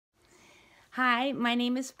Hi, my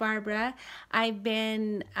name is Barbara. I've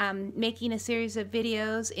been making a series of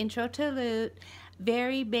videos, Intro to Lute,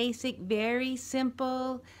 very basic, very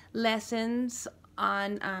simple lessons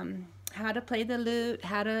on how to play the lute,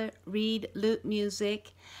 how to read lute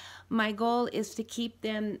music. My goal is to keep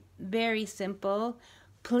them very simple.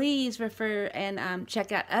 Please refer and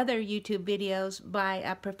check out other YouTube videos by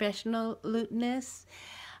a professional lutenist.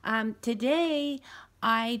 Today,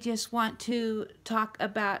 I just want to talk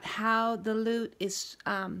about how the lute is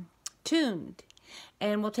tuned.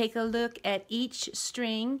 And we'll take a look at each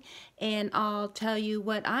string, and I'll tell you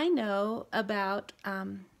what I know about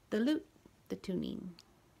the lute, the tuning.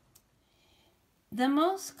 The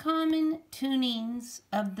most common tunings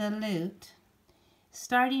of the lute,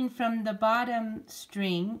 starting from the bottom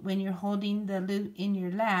string when you're holding the lute in your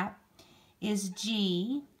lap, is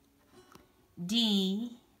G,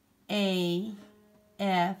 D, A,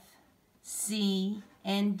 F, C,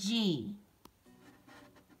 and G.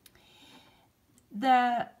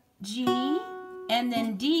 The G and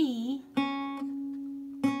then D,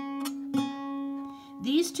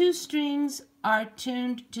 these two strings are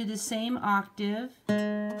tuned to the same octave.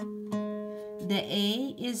 The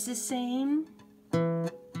A is the same,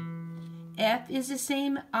 F is the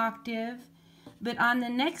same octave, but on the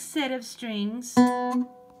next set of strings,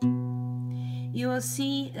 you will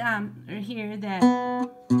see or hear that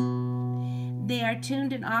they are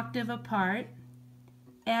tuned an octave apart,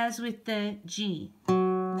 as with the G.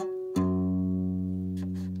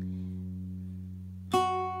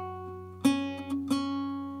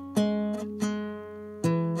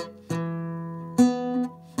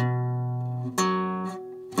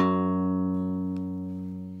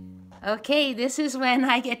 Okay, this is when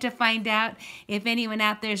I get to find out if anyone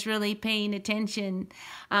out there is really paying attention.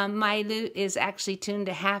 My lute is actually tuned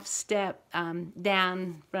a half step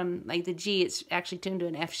down from like the G. It's actually tuned to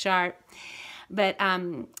an F sharp. But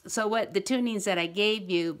so what the tunings that I gave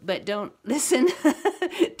you, but don't listen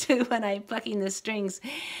to when I'm plucking the strings.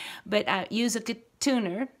 But use a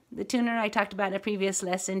tuner. The tuner I talked about in a previous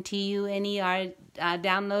lesson, TUNER,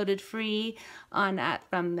 downloaded free on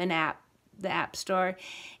from an app. The App Store,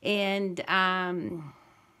 and I'm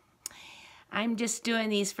just doing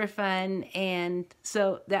these for fun, and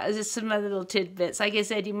so that was just some other little tidbits. Like I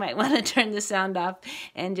said, you might want to turn the sound off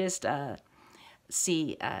and just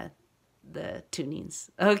see the tunings.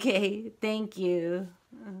 Okay, thank you.